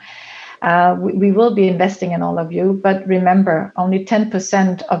 we will be investing in all of you, but remember, only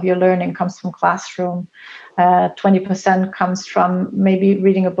 10% of your learning comes from classroom. 20% comes from maybe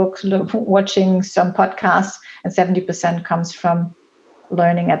reading a book, watching some podcasts, and 70% comes from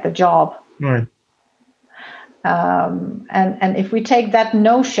learning at the job. Right. And if we take that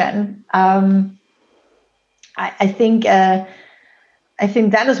notion, I think that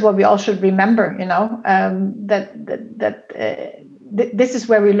is what we all should remember. This is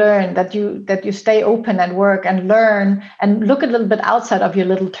where we learn that you stay open at work and learn and look a little bit outside of your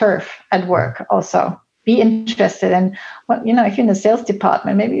little turf at work. Also, be interested in what if you're in the sales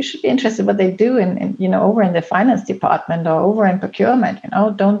department, maybe you should be interested in what they do in over in the finance department or over in procurement.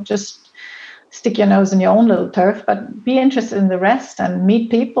 Don't just stick your nose in your own little turf, but be interested in the rest and meet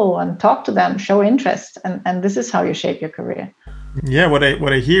people and talk to them, show interest. And this is how you shape your career. Yeah, what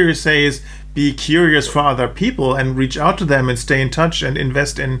I hear you say is be curious for other people and reach out to them and stay in touch and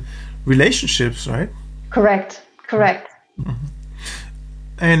invest in relationships, right? Correct. Mm-hmm.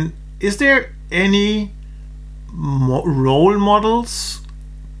 And is there any role models,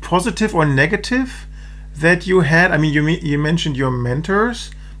 positive or negative, that you had? I mean, you mentioned your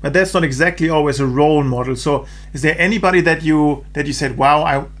mentors, but that's not exactly always a role model. So is there anybody that you said,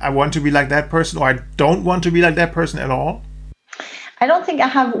 wow, I want to be like that person, or I don't want to be like that person at all? I don't think I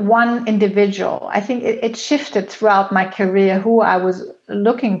have one individual. I think it shifted throughout my career who I was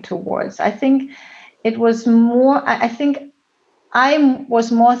looking towards. I think it was more, I think I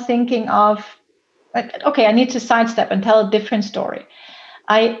was more thinking of, okay, I need to sidestep and tell a different story.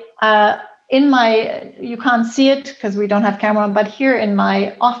 You can't see it because we don't have camera, but here in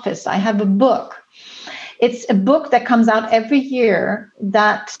my office, I have a book. It's a book that comes out every year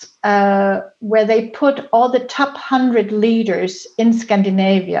where they put all the top 100 leaders in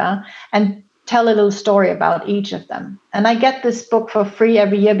Scandinavia and tell a little story about each of them. And I get this book for free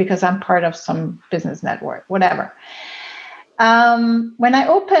every year because I'm part of some business network, whatever. When I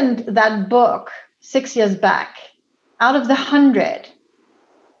opened that book 6 years back, out of the 100,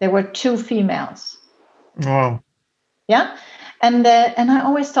 there were 2 females. Wow. Yeah. And I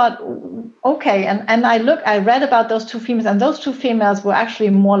always thought, okay. And I read about those 2 females, and those 2 females were actually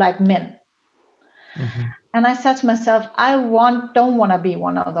more like men. Mm-hmm. And I said to myself, I don't want to be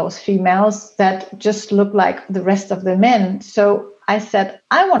one of those females that just look like the rest of the men. So I said,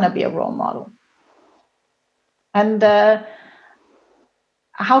 I want to be a role model. And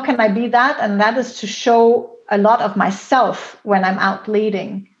how can I be that? And that is to show a lot of myself when I'm out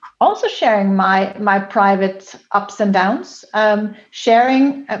leading. Also sharing my private ups and downs,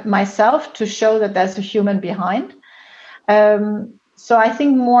 sharing myself to show that there's a human behind. So I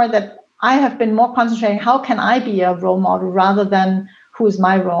think more that I have been more concentrating, how can I be a role model rather than who is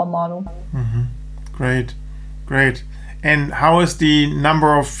my role model? Mm-hmm. Great. And how is the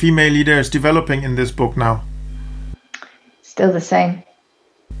number of female leaders developing in this book now? Still the same.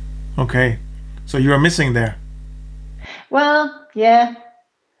 Okay. So you are missing there. Well, yeah.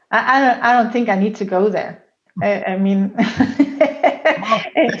 I don't think I need to go there. I mean,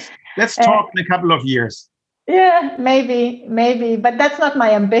 let's talk in a couple of years. Yeah, maybe, but that's not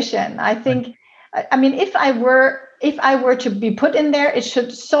my ambition. I think, I mean, if I were to be put in there, it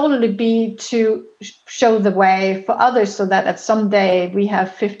should solely be to show the way for others, so that at some day we have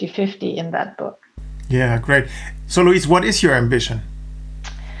 50-50 in that book. Yeah, great. So, Louise, what is your ambition?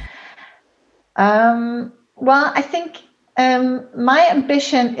 Well, I think my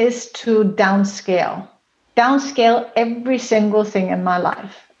ambition is to downscale every single thing in my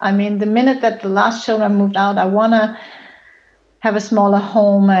life. I mean, the minute that the last children moved out, I want to have a smaller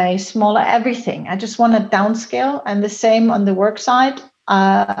home, a smaller everything. I just want to downscale. And the same on the work side.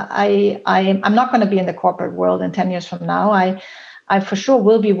 I'm not going to be in the corporate world in 10 years from now. I for sure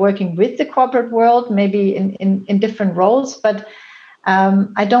will be working with the corporate world, maybe in different roles, but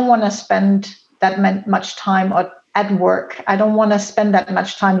I don't want to spend that much time at work. I don't want to spend that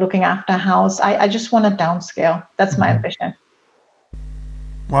much time looking after a house. I just want to downscale. That's my ambition.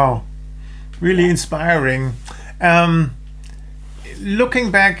 Wow, really inspiring.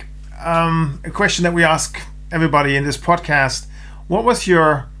 Looking back, a question that we ask everybody in this podcast: what was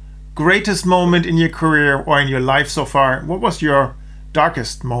your greatest moment in your career or in your life so far? What was your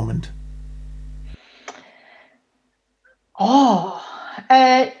darkest moment?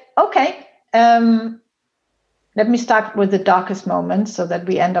 Okay. Let me start with the darkest moment so that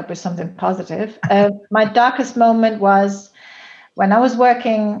we end up with something positive. My darkest moment was when I was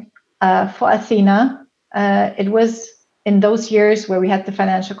working for Athena. It was in those years where we had the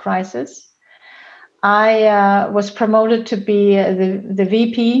financial crisis. I was promoted to be the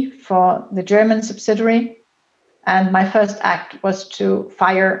VP for the German subsidiary. And my first act was to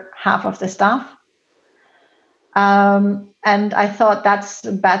fire half of the staff. And I thought that's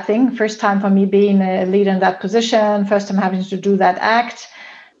a bad thing. First time for me being a leader in that position, first time having to do that act.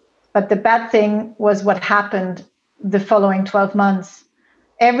 But the bad thing was what happened the following 12 months.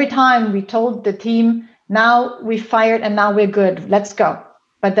 Every time we told the team, now we fired and now we're good, let's go.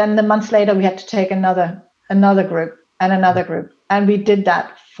 But then the months later, we had to take another group and another group. And we did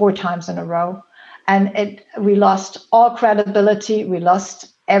that 4 times in a row. And we lost all credibility. We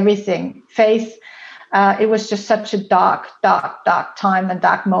lost everything, faith. It was just such a dark time and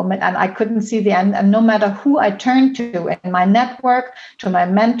dark moment. And I couldn't see the end. And no matter who I turned to in my network, to my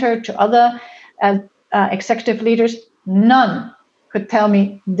mentor, to other executive leaders, none could tell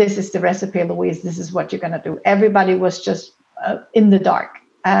me, this is the recipe, Louise, this is what you're going to do. Everybody was just in the dark.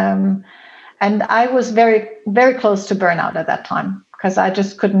 And I was very, very close to burnout at that time because I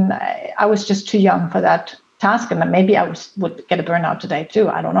just couldn't, I was just too young for that task. And maybe I would get a burnout today too.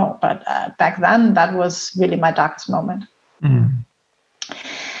 I don't know. But back then, that was really my darkest moment. Mm.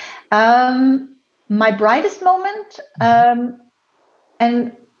 My brightest moment,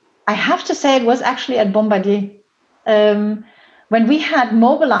 and I have to say it was actually at Bombardier. When we had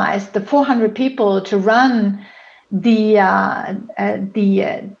mobilized the 400 people to run the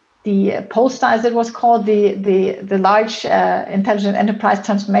Polestar, as it was called, the large intelligent enterprise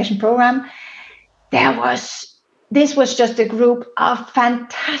transformation program, this was just a group of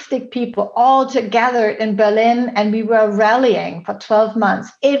fantastic people all together in Berlin, and we were rallying for 12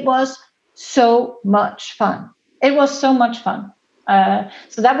 months. It was so much fun. It was so much fun.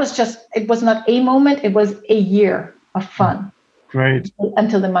 So that was just, it was not a moment, it was a year of fun. Great.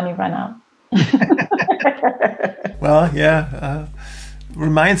 Until the money ran out. Well, yeah.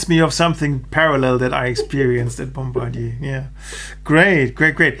 Reminds me of something parallel that I experienced at Bombardier. Yeah. Great.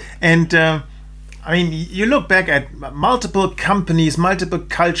 And I mean, you look back at multiple companies, multiple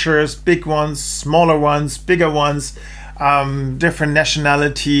cultures, big ones, smaller ones, bigger ones, different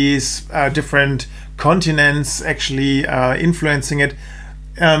nationalities, different continents actually influencing it.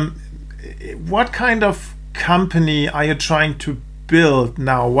 What kind of company are you trying to build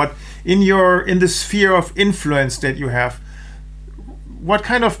now? What in the sphere of influence that you have, what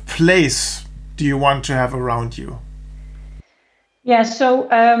kind of place do you want to have around you? Yeah, so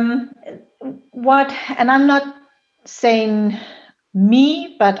and I'm not saying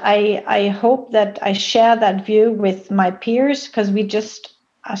me, but I hope that I share that view with my peers, because we just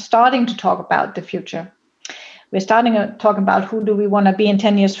are starting to talk about the future. We're starting to talk about who do we want to be in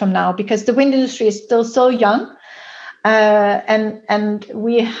 10 years from now, because the wind industry is still so young. And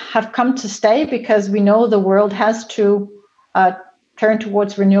we have come to stay because we know the world has to turn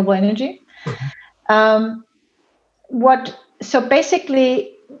towards renewable energy. So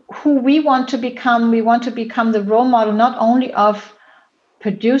basically, who we want to become the role model not only of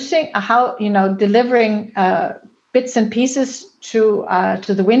producing, delivering bits and pieces to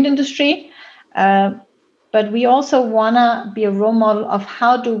the wind industry, but we also want to be a role model of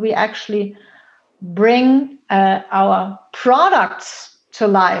how do we actually bring our products to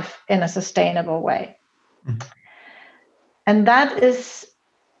life in a sustainable way. Mm-hmm. And that is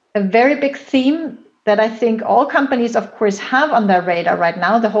a very big theme that I think all companies, of course, have on their radar right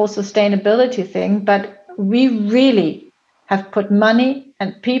now, the whole sustainability thing. But we really have put money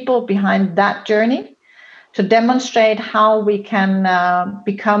and people behind that journey to demonstrate how we can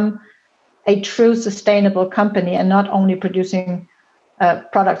become a true sustainable company and not only producing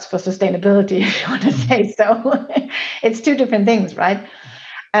products for sustainability, if you want to say so. It's two different things, right?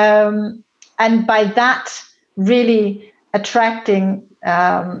 And by that, really attracting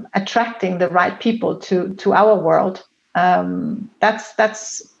the right people to our world.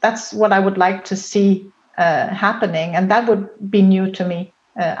 That's what I would like to see happening, and that would be new to me.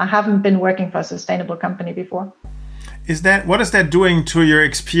 I haven't been working for a sustainable company before. What is that doing to your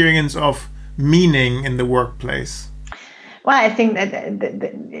experience of meaning in the workplace? Well, I think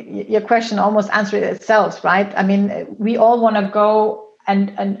that your question almost answered itself, right? I mean, we all want to go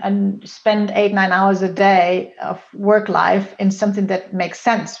and spend 8-9 hours a day of work life in something that makes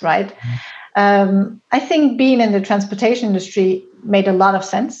sense, right? I think being in the transportation industry made a lot of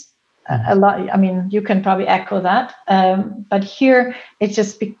sense. A lot. I mean, you can probably echo that. But here it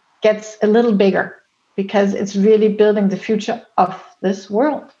just gets a little bigger because it's really building the future of this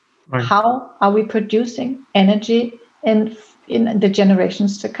world. Right. How are we producing energy in the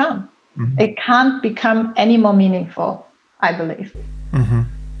generations to come? Mm-hmm. It can't become any more meaningful, I believe. Mm-hmm.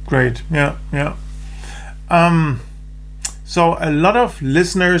 Great. Yeah. So a lot of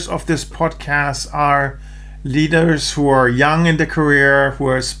listeners of this podcast are leaders who are young in their career, who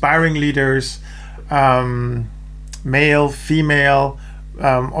are aspiring leaders, male, female.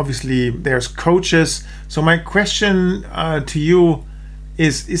 Obviously, there's coaches. So my question to you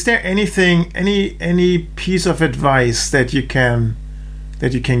is there anything, any piece of advice that you can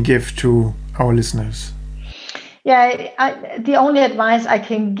give to our listeners? Yeah, the only advice I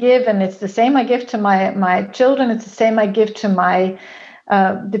can give, and it's the same I give to my children, it's the same I give to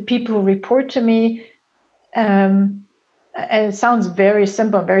the people who report to me. And it sounds very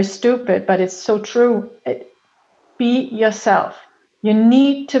simple, very stupid, but it's so true. Be yourself. You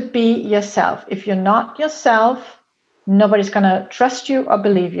need to be yourself. If you're not yourself, nobody's going to trust you or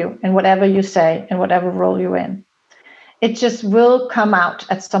believe you in whatever you say and whatever role you're in. It just will come out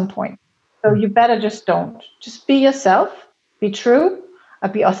at some point. So you better just don't. Just be yourself, be true,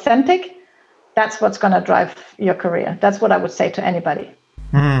 be authentic. That's what's going to drive your career. That's what I would say to anybody.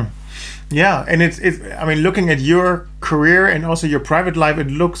 Mm. Yeah, and it's I mean, looking at your career and also your private life,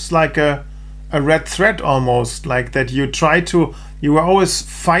 it looks like a red thread almost, like that you were always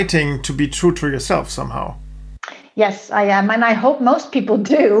fighting to be true to yourself somehow. Yes, I am. And I hope most people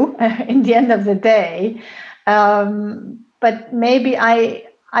do in the end of the day. But maybe I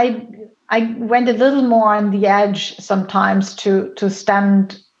went a little more on the edge sometimes to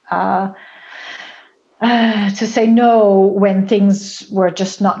stand to say no when things were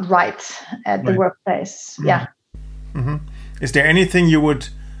just not right at the workplace. Mm-hmm. Yeah. Mm-hmm. Is there anything you would,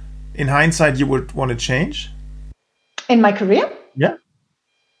 in hindsight, you would want to change? In my career? Yeah.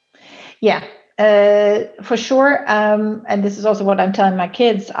 Yeah, for sure. And this is also what I'm telling my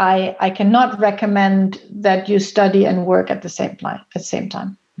kids. I cannot recommend that you study and work at the same time.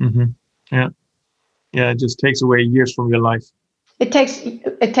 Mm-hmm. Yeah. Yeah, it just takes away years from your life. It takes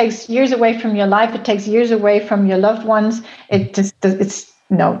years away from your life. It takes years away from your loved ones.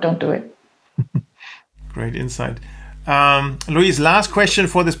 Don't do it. Great insight. Louise, last question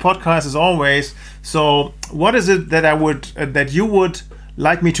for this podcast as always. So what is it that you would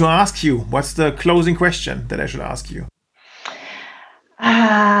like me to ask you? What's the closing question that I should ask you?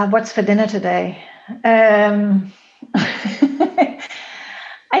 What's for dinner today?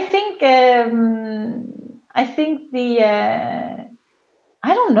 I think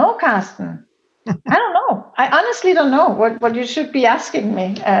I don't know, Carsten. I don't know. I honestly don't know what you should be asking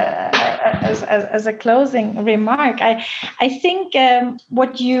me as a closing remark. I think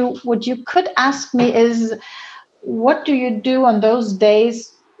what you could ask me is, what do you do on those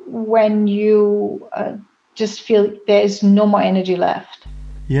days when you just feel there is no more energy left?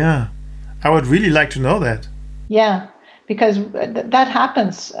 Yeah, I would really like to know that. Yeah, because that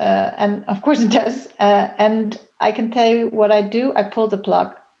happens, and of course it does. And I can tell you what I do. I pull the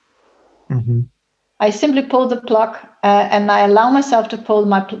plug. Mm-hmm. I simply pull the plug, and I allow myself to pull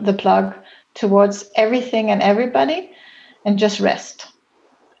the plug towards everything and everybody, and just rest.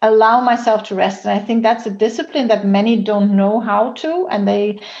 Allow myself to rest. And I think that's a discipline that many don't know how to, and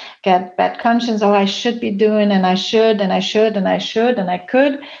they get bad conscience. Oh, I should be doing, and I should, and I should, and I should, and I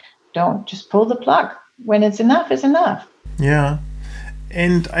could. Don't. Just pull the plug. When it's enough, it's enough. Yeah.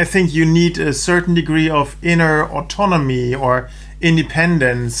 And I think you need a certain degree of inner autonomy or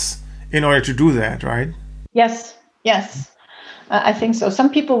independence in order to do that, right? Yes. I think so.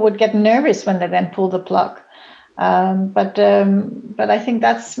 Some people would get nervous when they then pull the plug. But I think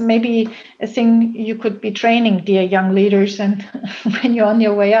that's maybe a thing you could be training, dear young leaders. And when you're on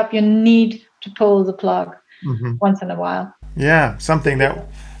your way up, you need to pull the plug once in a while. Yeah, something that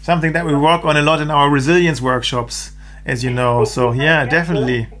something that we work on a lot in our resilience workshops, as you know. So yeah,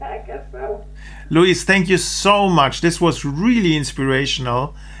 definitely. I guess so. Louise, thank you so much. This was really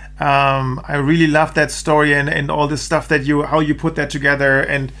inspirational. I really love that story and all the stuff that how you put that together.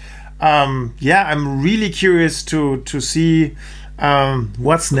 And I'm really curious to see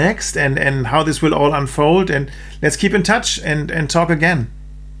what's next and how this will all unfold. And let's keep in touch and talk again.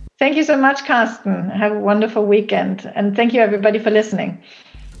 Thank you so much, Carsten. Have a wonderful weekend. And thank you, everybody, for listening.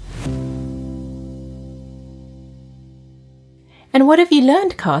 And what have you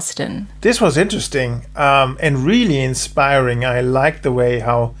learned, Carsten? This was interesting and really inspiring. I like the way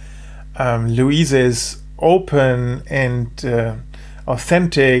how Louise is open and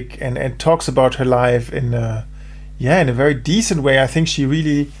authentic and talks about her life in a very decent way. I think she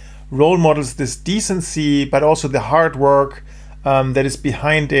really role models this decency, but also the hard work that is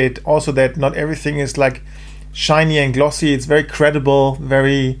behind it. Also that not everything is like shiny and glossy. It's very credible,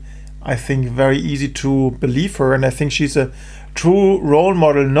 very easy to believe her. And I think she's a true role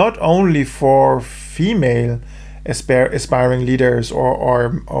model, not only for female aspiring leaders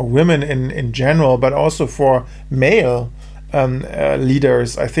or women in general, but also for male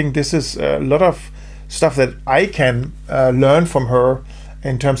leaders. I think this is a lot of stuff that I can learn from her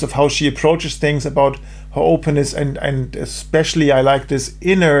in terms of how she approaches things, about her openness, and especially I like this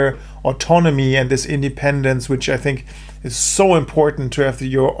inner autonomy and this independence, which I think is so important, to have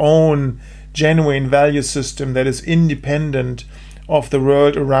your own genuine value system that is independent of the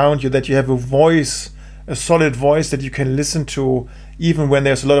world around you, that you have a voice, a solid voice that you can listen to even when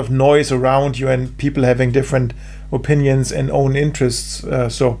there's a lot of noise around you and people having different opinions and own interests.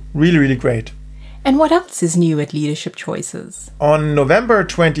 So really, really great. And what else is new at Leadership Choices? On November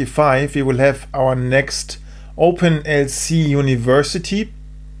 25, we will have our next Open LC University.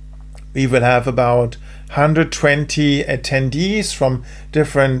 We will have about 120 attendees from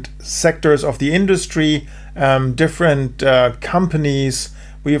different sectors of the industry, different companies.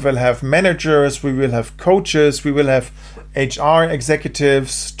 We will have managers, we will have coaches, we will have HR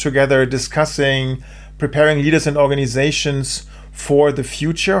executives together discussing preparing leaders and organizations for the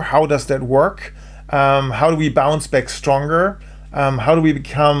future. How does that work? How do we bounce back stronger? How do we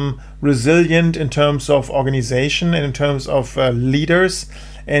become resilient in terms of organization and in terms of leaders?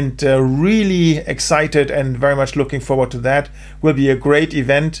 And really excited and very much looking forward to that. Will be a great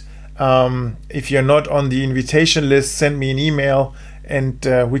event. If you're not on the invitation list, send me an email and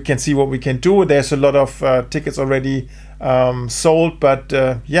we can see what we can do. There's a lot of tickets already sold, but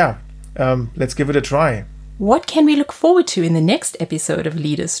let's give it a try. What can we look forward to in the next episode of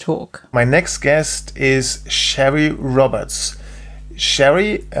Leaders Talk? My next guest is Sherry Roberts.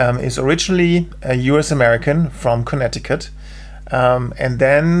 Sherry is originally a US American from Connecticut, and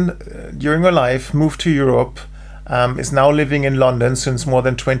then during her life moved to Europe, is now living in London since more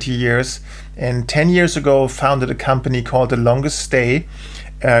than 20 years, and 10 years ago founded a company called The Longest Stay,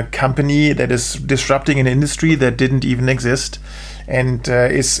 a company that is disrupting an industry that didn't even exist, and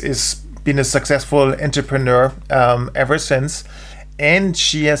is been a successful entrepreneur ever since. And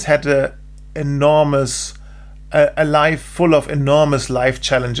she has had a life full of enormous life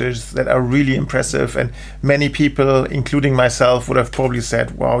challenges that are really impressive, and many people, including myself, would have probably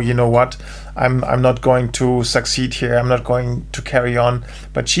said, wow, you know what, I'm not going to succeed here, I'm not going to carry on.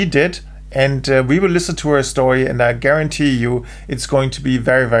 But she did, and we will listen to her story, and I guarantee you it's going to be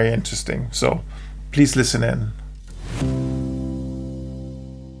very, very interesting. So please listen in.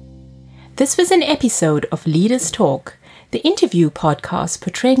 This was an episode of Leaders Talk, the interview podcast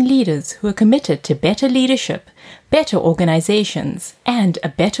portraying leaders who are committed to better leadership, better organizations, and a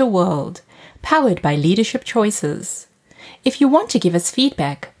better world, powered by Leadership Choices. If you want to give us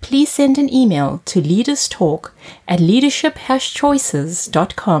feedback, please send an email to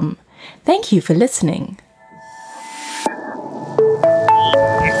leaderstalk@leadership-choices.com. Thank you for listening.